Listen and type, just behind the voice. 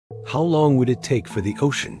How long would it take for the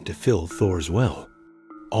ocean to fill Thor's well?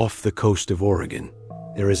 Off the coast of Oregon,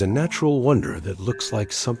 there is a natural wonder that looks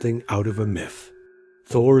like something out of a myth.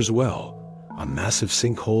 Thor's well, a massive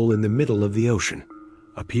sinkhole in the middle of the ocean,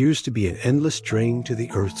 appears to be an endless drain to the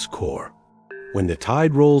Earth's core. When the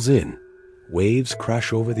tide rolls in, waves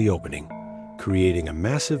crash over the opening, creating a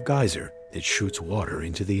massive geyser that shoots water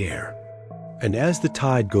into the air. And as the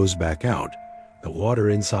tide goes back out, the water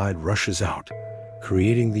inside rushes out,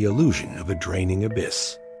 creating the illusion of a draining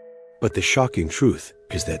abyss. But the shocking truth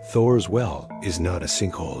is that Thor's well is not a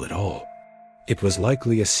sinkhole at all. It was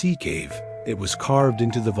likely a sea cave that was carved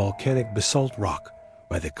into the volcanic basalt rock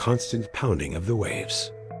by the constant pounding of the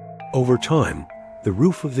waves. Over time, the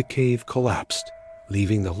roof of the cave collapsed,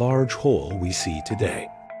 leaving the large hole we see today.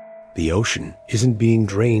 The ocean isn't being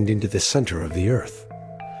drained into the center of the Earth.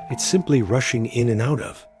 It's simply rushing in and out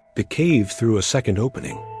of the cave through a second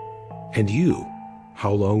opening. And you,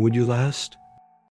 how long would you last?